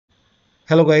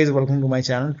Hello guys, welcome to my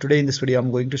channel. Today in this video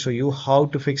I'm going to show you how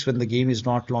to fix when the game is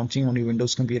not launching on your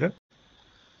Windows computer.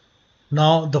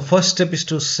 Now the first step is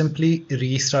to simply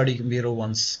restart your computer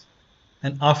once,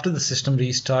 and after the system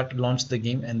restart, launch the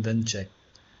game and then check.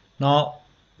 Now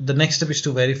the next step is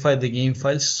to verify the game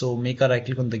files. So make a right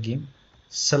click on the game,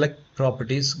 select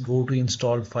properties, go to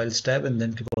installed files tab and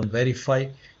then click on verify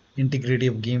integrity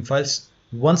of game files.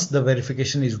 Once the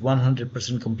verification is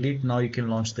 100% complete, now you can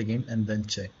launch the game and then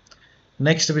check.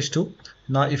 Next step is to,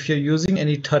 now if you're using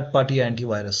any third-party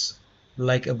antivirus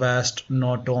like Avast,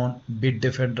 Norton,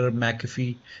 Bitdefender,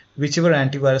 McAfee, whichever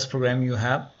antivirus program you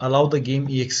have, allow the game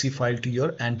exe file to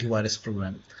your antivirus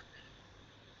program.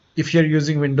 If you're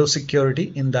using Windows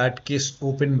security, in that case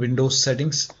open Windows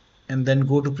settings and then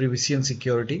go to privacy and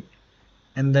security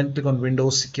and then click on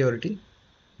Windows security.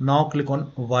 Now click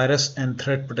on virus and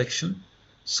threat protection.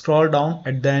 Scroll down,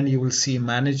 at the end you will see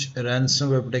manage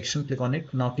ransomware protection. Click on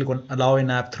it. Now click on allow an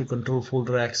app through control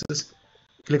folder access.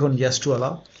 Click on yes to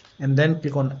allow and then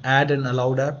click on add an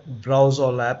allowed app, browse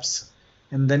all apps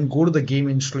and then go to the game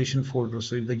installation folder.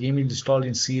 So if the game is installed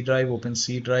in C drive, open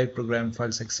C drive, program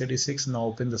files x86. Now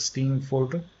open the Steam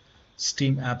folder,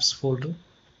 Steam apps folder,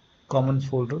 common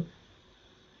folder,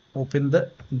 open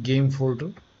the game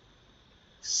folder,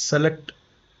 select,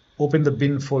 open the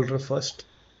bin folder first,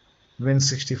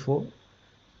 Win64,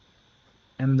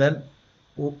 and then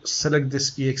select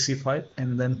this exe file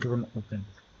and then click on open.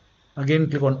 Again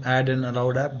click on add an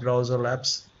allowed app, browse all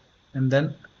apps and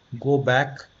then go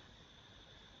back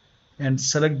and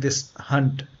select this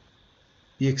hunt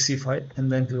exe file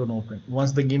and then click on open.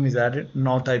 Once the game is added,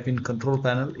 now type in control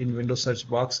panel in Windows search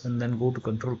box and then go to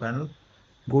control panel,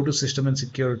 go to system and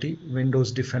security,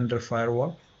 Windows Defender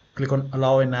firewall, click on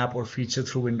allow an app or feature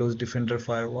through Windows Defender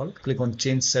firewall, click on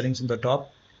change settings on the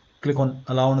top, click on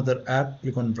allow another app,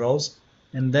 click on browse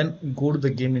and then go to the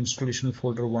game installation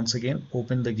folder once again,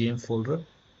 open the game folder,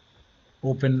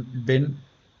 open bin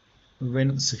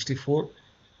Win64,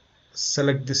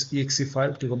 select this exe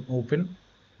file, click on open.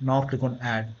 Now click on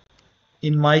add.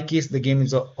 In my case the game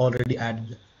is already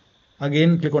added.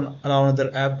 Again click on allow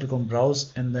another app, click on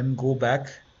browse and then go back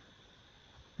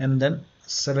and then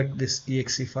select this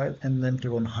exe file and then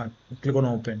click on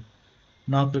open.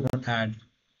 Now click on add.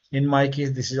 In my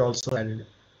case this is also added.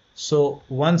 So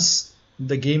once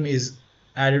the game is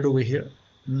added over here,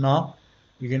 now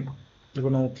you can click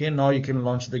on OK. Now you can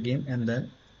launch the game and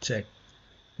then check.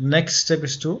 Next step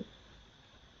is to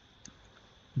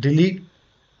delete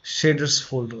shaders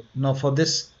folder. Now for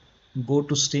this, go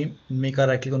to Steam, make a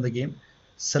right click on the game,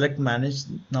 select manage.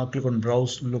 Now click on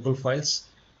browse local files.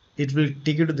 It will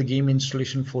take you to the game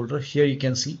installation folder. Here you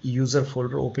can see user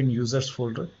folder, open users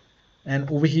folder, and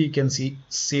over here you can see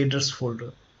shaders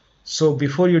folder. So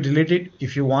before you delete it,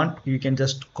 if you want, you can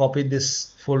just copy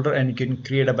this folder and you can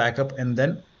create a backup and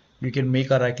then you can make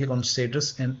a right click on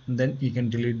shaders and then you can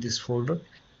delete this folder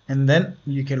and then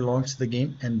you can launch the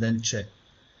game and then check.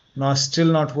 Now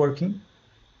still not working.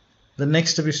 The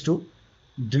next step is to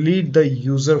delete the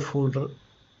user folder.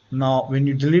 Now when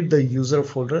you delete the user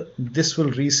folder, this will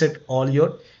reset all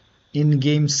your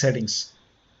in-game settings.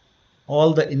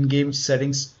 All the in-game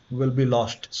settings will be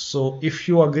lost. So if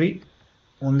you agree,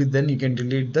 only then you can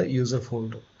delete the user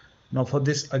folder. Now for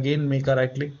this, again make a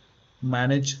right click,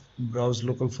 manage, browse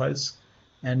local files,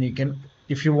 and you can,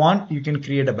 if you want, you can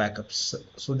create a backup. So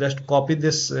just copy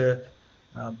this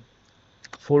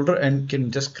folder and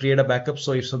can just create a backup.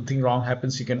 So if something wrong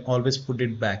happens, you can always put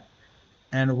it back.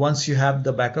 And once you have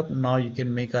the backup, now you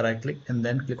can make a right click and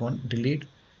then click on delete.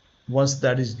 Once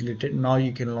that is deleted, now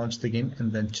you can launch the game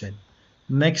and then check.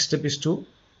 Next step is to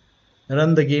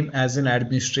run the game as an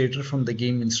administrator from the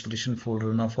game installation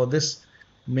folder. Now for this,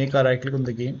 make a right click on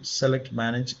the game, select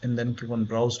manage and then click on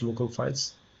browse local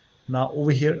files. Now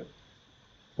over here,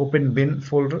 open bin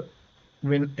folder,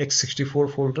 Win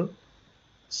x64 folder,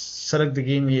 select the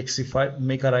game exe file,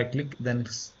 make a right click, then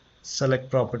select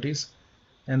properties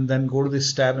and then go to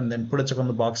this tab and then put a check on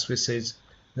the box which says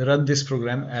run this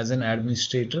program as an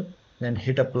administrator, then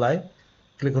hit apply,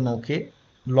 click on OK,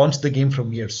 launch the game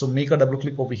from here. So make a double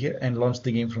click over here and launch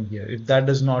the game from here. If that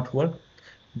does not work,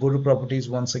 go to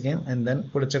properties once again and then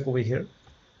put a check over here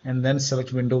and then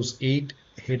select Windows 8,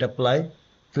 hit apply,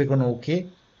 click on OK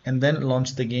and then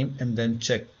launch the game and then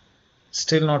check.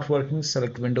 Still not working,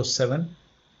 select Windows 7,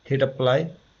 hit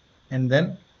apply and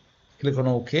then click on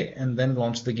OK and then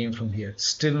launch the game from here.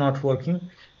 Still not working.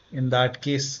 In that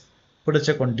case, put a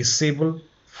check on disable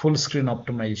full screen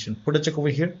optimization. Put a check over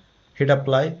here, hit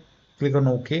apply, click on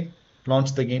OK,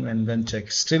 launch the game and then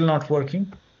check. Still not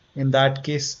working. In that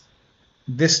case,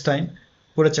 this time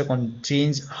put a check on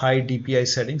change high DPI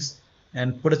settings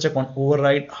and put a check on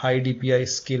override high DPI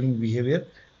scaling behavior,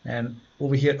 and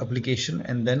over here application,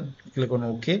 and then click on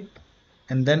OK,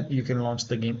 and then you can launch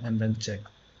the game and then check.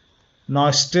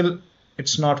 Now still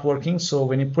it's not working, so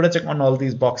when you put a check on all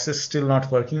these boxes still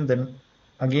not working, then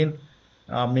again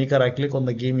make a right click on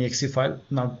the game exe file.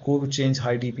 Now go to change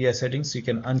high DPI settings. You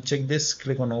can uncheck this,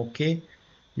 click on OK.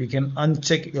 You can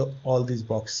uncheck all these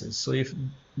boxes. So if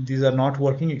these are not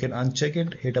working, you can uncheck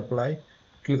it, hit apply,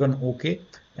 click on OK,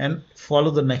 and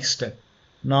follow the next step.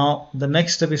 Now the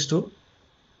next step is to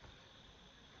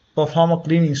perform a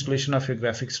clean installation of your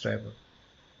graphics driver.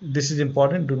 This is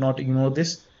important, do not ignore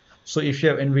this. So if you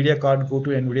have NVIDIA card, go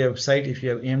to NVIDIA website. If you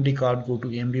have AMD card, go to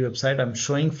AMD website. I'm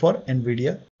showing for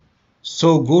NVIDIA.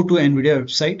 So go to NVIDIA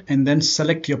website and then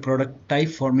select your product type.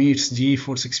 For me, it's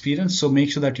GeForce Experience. So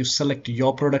make sure that you select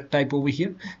your product type over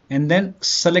here, and then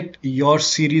select your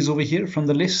series over here from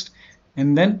the list,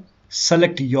 and then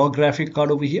select your graphic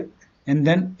card over here. And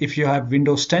then if you have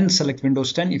Windows 10, select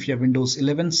Windows 10. If you have Windows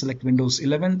 11, select Windows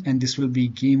 11, and this will be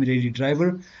game ready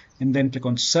driver. And then click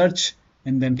on search,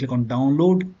 and then click on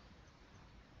download,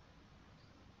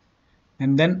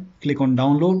 and then click on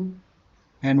download.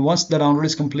 And once the download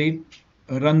is complete,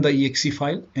 run the exe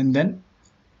file, and then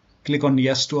click on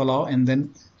yes to allow, and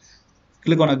then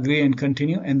click on agree and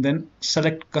continue, and then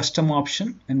select custom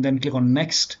option, and then click on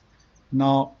next.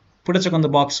 Now put a check on the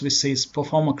box which says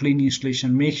perform a clean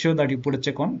installation. Make sure that you put a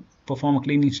check on perform a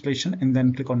clean installation, and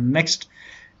then click on next.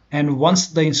 And once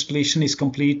the installation is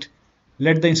complete,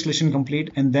 let the installation complete,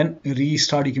 and then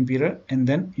restart your computer, and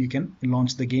then you can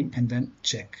launch the game and then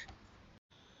check.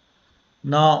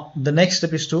 Now the next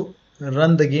step is to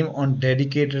run the game on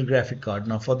dedicated graphic card.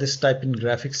 Now for this, type in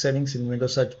graphics settings in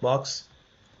Windows search box,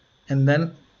 and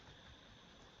then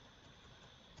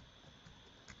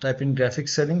type in graphics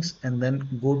settings, and then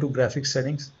go to graphics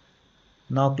settings.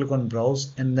 Now click on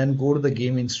browse, and then go to the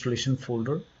game installation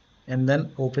folder, and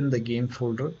then open the game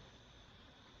folder,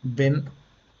 bin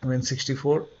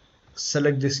Win64,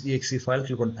 select this exe file,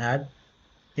 click on add.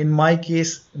 In my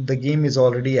case, the game is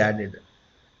already added.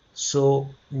 So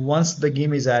once the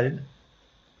game is added,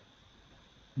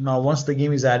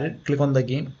 click on the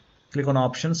game, click on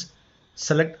options,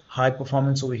 select high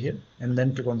performance over here, and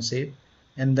then click on save,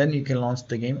 and then you can launch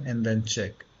the game and then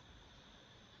check.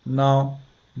 Now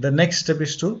the next step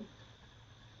is to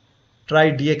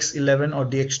try DX11 or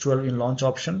DX12 in launch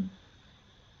option.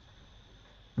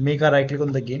 Make a right click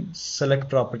on the game, select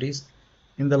properties.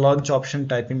 In the launch option,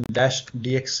 type in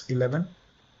 -DX11.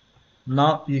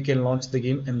 Now you can launch the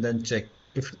game and then check.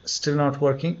 If still not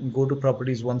working, go to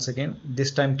properties once again. This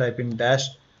time type in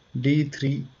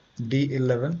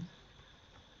 -D3D11,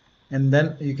 and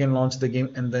then you can launch the game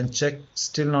and then check.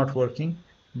 Still not working,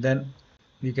 then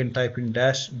you can type in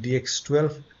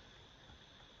 -DX12,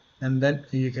 and then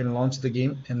you can launch the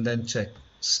game and then check.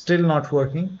 Still not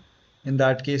working. In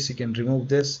that case, you can remove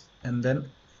this and then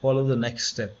follow the next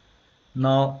step.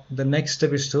 Now the next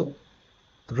step is to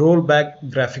roll back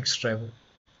graphics driver.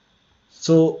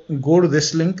 So go to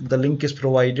this link. The link is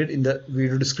provided in the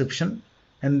video description,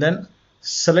 and then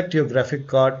select your graphic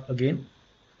card again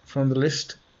from the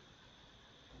list,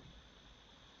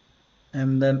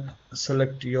 and then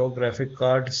select your graphic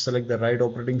card, select the right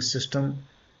operating system,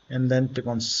 and then click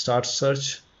on start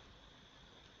search.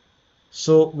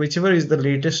 So whichever is the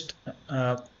latest,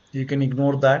 you can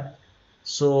ignore that.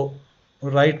 So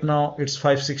right now it's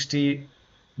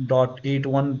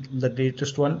 560.81, the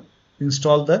latest one.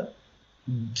 Install the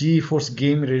GeForce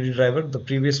Game Ready driver. The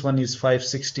previous one is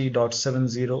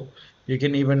 560.70. You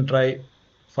can even try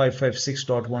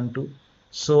 556.12.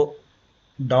 So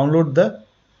download the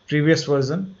previous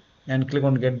version and click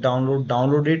on get download,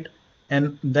 download it,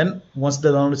 and then once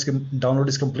the download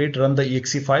is complete, run the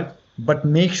exe file. But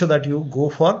make sure that you go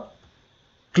for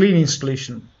clean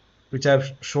installation, which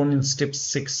I've shown in step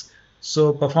 6.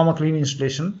 So perform a clean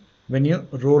installation when you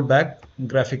roll back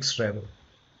graphics driver.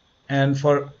 And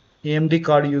for AMD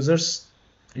card users,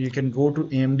 you can go to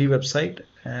AMD website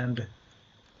and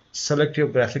select your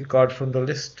graphic card from the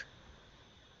list.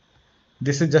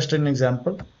 This is just an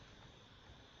example.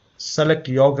 Select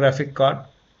your graphic card.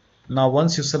 Now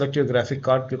once you select your graphic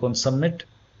card, click on submit,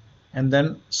 and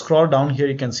then scroll down here.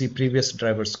 You can see previous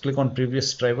drivers. Click on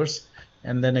previous drivers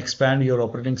and then expand your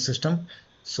operating system.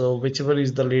 So whichever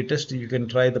is the latest, you can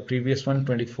try the previous one,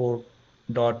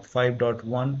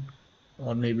 24.5.1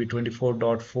 or maybe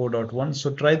 24.4.1.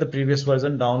 so try the previous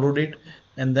version, download it,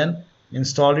 and then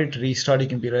install it, restart your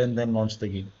computer, and then launch the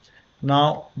game.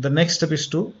 Now the next step is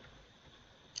to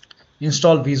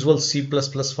install Visual C++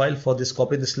 file. For this,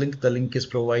 copy this link. The link is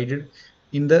provided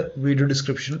in the video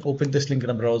description. Open this link in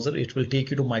a browser. It will take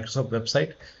you to Microsoft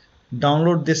website.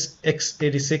 download this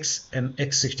x86 and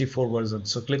x64 version.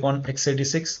 So click on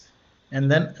x86 and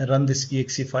then run this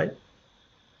exe file.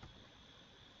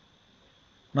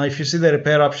 Now if you see the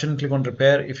repair option, click on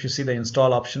repair. If you see the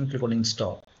install option, click on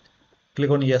install. Click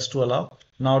on yes to allow.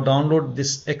 Now download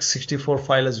this x64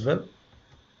 file as well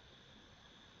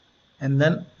and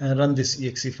then run this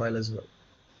exe file as well.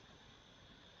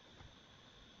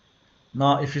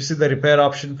 Now if you see the repair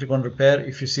option, click on repair.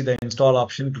 If you see the install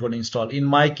option, click on install. In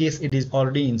my case, it is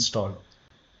already installed.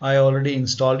 I already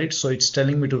installed it, so it's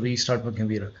telling me to restart my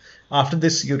computer. After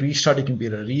this, you restart your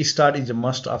computer. Restart is a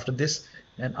must after this,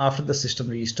 and after the system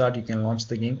restart, you can launch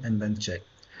the game and then check.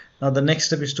 Now the next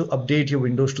step is to update your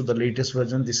Windows to the latest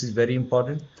version. This is very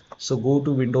important. So go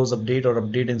to Windows Update or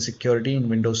Update and Security in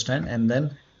Windows 10 and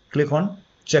then click on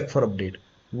check for update.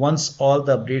 Once all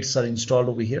the updates are installed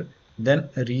over here, then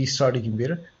restart your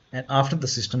computer, and after the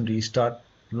system restart,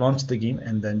 launch the game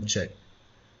and then check.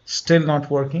 Still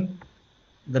not working.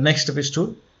 The next step is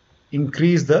to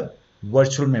increase the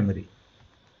virtual memory.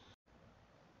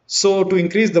 So to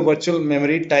increase the virtual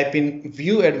memory, type in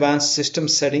View Advanced System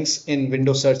Settings in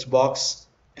Windows search box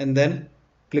and then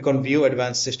click on View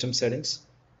Advanced System Settings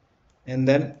and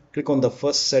then click on the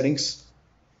first settings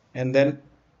and then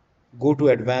go to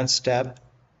Advanced tab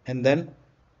and then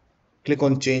click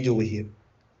on Change over here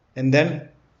and then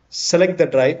select the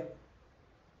drive.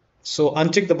 So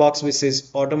uncheck the box which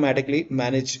says automatically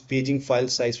manage paging file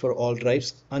size for all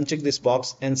drives. Uncheck this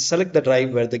box and select the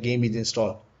drive where the game is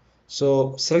installed.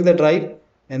 So select the drive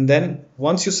and then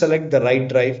once you select the right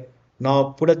drive, now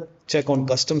put a check on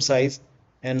custom size,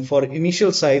 and for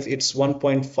initial size it's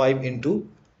 1.5 into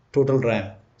total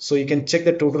RAM. So you can check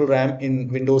the total RAM in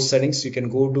Windows settings. You can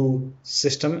go to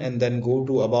system and then go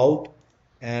to about,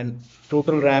 and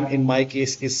total RAM in my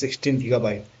case is 16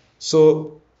 GB.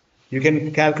 So you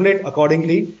can calculate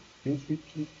accordingly.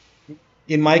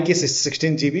 In my case it's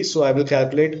 16 GB, so I will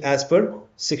calculate as per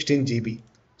 16 GB.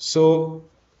 So,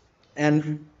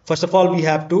 and first of all we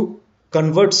have to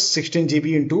convert 16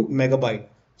 GB into megabyte.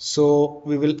 So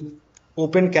we will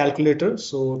open calculator.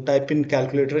 So type in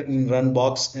calculator in run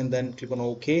box and then click on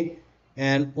OK,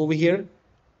 and over here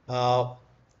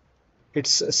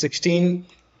it's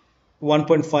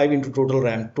 1.5 into total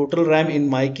RAM. Total RAM in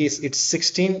my case it's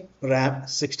 16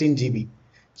 GB.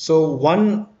 So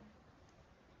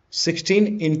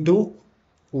 116 into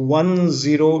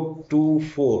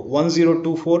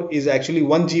 1024 is actually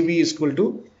 1 GB is equal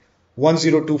to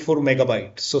 1024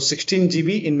 megabyte. So 16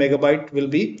 GB in megabyte will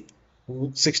be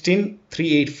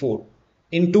 16384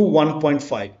 into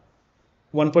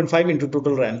 1.5 into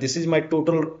total RAM. This is my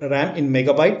total RAM in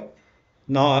megabyte.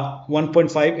 Now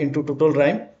 1.5 into total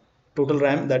RAM,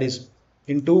 that is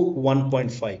into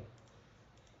 1.5.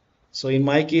 So in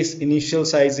my case initial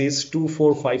size is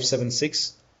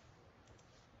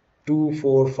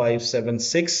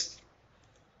 24576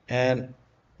 and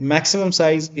maximum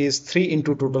size is 3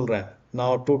 into total RAM.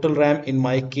 Now total RAM in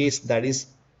my case that is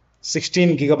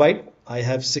 16 GB. I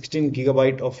have 16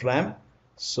 GB of RAM.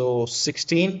 So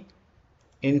 16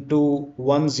 into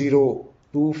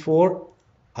 1024,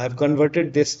 I have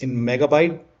converted this in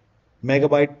megabyte.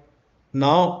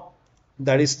 Now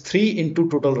that is 3 into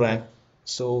total RAM.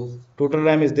 So total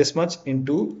RAM is this much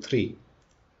into 3,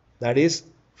 that is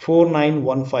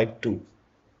 49152.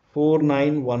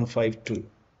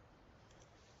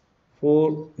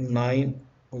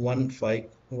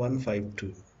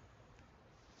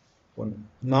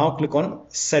 Now click on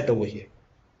set over here,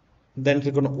 then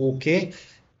click on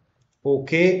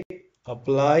OK,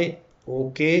 apply,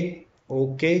 OK.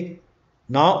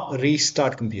 Now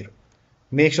restart computer.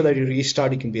 Make sure that you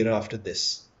restart your computer after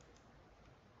this.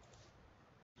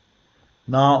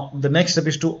 Now the next step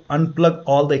is to unplug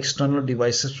all the external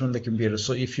devices from the computer.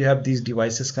 So if you have these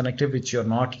devices connected which you're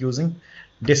not using,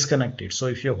 disconnect it. So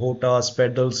if you have HOTAS,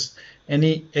 pedals,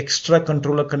 any extra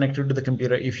controller connected to the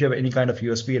computer, if you have any kind of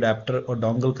USB adapter or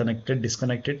dongle connected,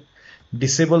 disconnect it.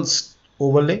 Disable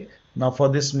overlay. Now for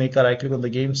this, make a right click on the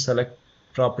game, select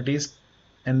properties,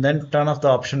 and then turn off the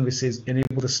option which says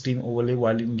enable the Steam overlay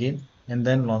while in game, and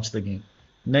then launch the game.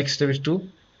 Next step is to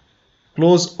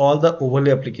close all the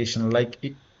overlay application. Like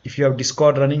if you have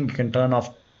Discord running, you can turn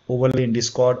off overlay in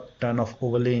Discord, turn off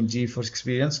overlay in GeForce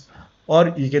Experience, or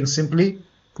you can simply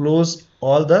close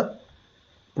all the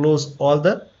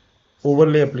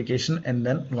overlay application and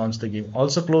then launch the game.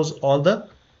 Also close all the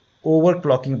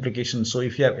overclocking applications. So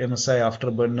if you have MSI,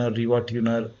 Afterburner, Riva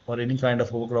Tuner, or any kind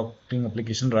of overclocking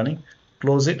application running,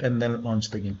 close it and then launch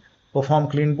the game. Perform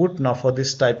clean boot. Now for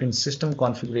this, type in system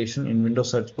configuration in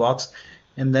Windows search box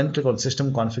and then click on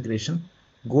system configuration.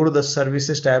 Go to the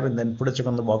services tab and then put a check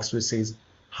on the box which says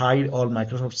hide all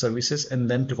Microsoft services and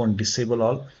then click on disable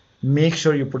all. Make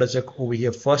sure you put a check over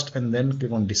here first and then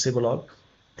click on disable all.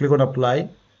 Click on apply,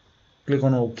 click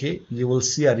on OK. You will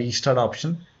see a restart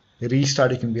option.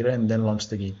 Restart your computer and then launch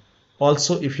the game.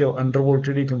 Also, if you have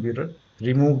undervolted your computer,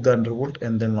 remove the undervolt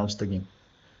and then launch the game.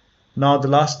 Now the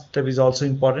last step is also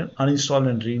important. Uninstall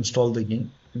and reinstall the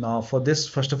game. Now for this,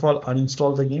 first of all,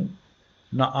 uninstall the game.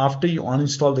 Now after you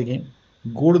uninstall the game,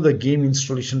 go to the game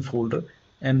installation folder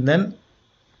and then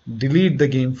delete the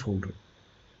game folder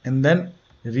and then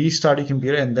restart your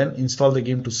computer and then install the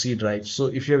game to C drive. So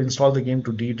if you have installed the game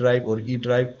to D drive or E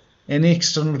drive, any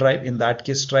external drive, in that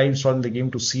case try installing the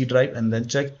game to C drive and then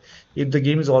check. If the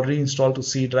game is already installed to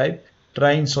C drive,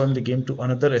 try installing the game to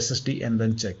another SSD and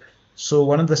then check. So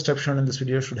one of the steps shown in this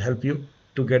video should help you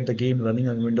to get the game running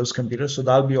on Windows computer. So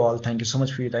that'll be all. Thank you so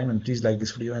much for your time and please like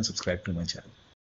this video and subscribe to my channel.